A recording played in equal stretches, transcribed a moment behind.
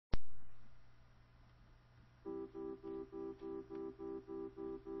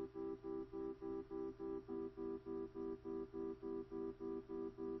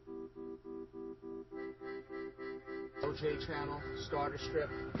OJ channel, starter strip,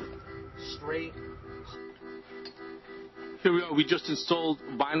 straight. Here we are. We just installed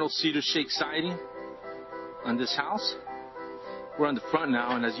vinyl cedar shake siding on this house. We're on the front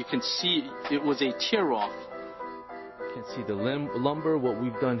now, and as you can see, it was a tear off. You can see the lumber. What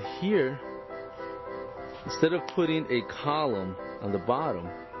we've done here, instead of putting a column on the bottom.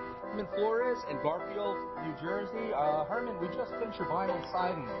 Herman Flores in Garfield, New Jersey. Herman, we just finished your vinyl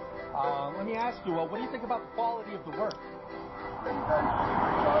siding. Let me ask you, what do you think about the quality of the work?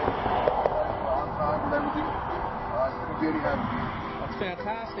 That's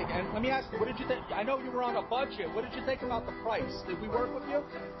fantastic. And let me ask you, what did you think? I know you were on a budget. What did you think about the price? Did we work with you? I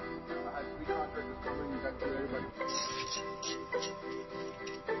had 3 contractors covering that to everybody.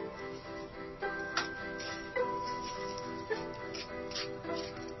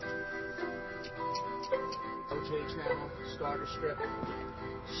 OJ channel, starter strip,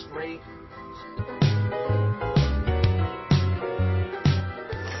 straight.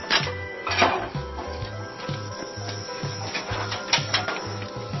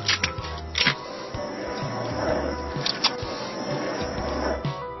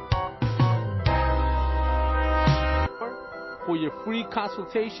 For your free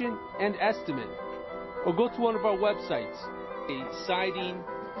consultation and estimate, or go to one of our websites. Siding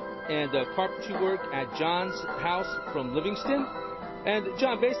and carpentry work at John's house from Livingston. And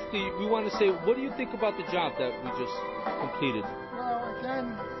John, basically, we want to say, what do you think about the job that we just completed? Well,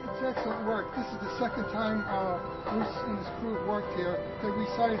 again, it's excellent work. This is the second time Bruce and his crew have worked here. They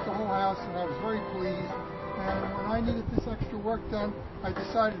resided the whole house, and I was very pleased. And when I needed this extra work done, I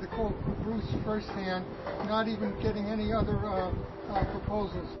decided to call Bruce firsthand, not even getting any other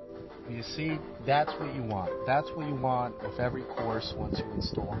proposals. You see, that's what you want. That's what you want with every course once you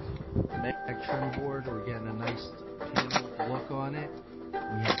install. Make a trim board, we're getting a nice panel look on it. We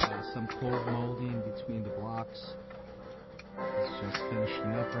have some cold molding between the blocks. It's just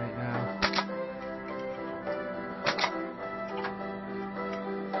finishing up right now.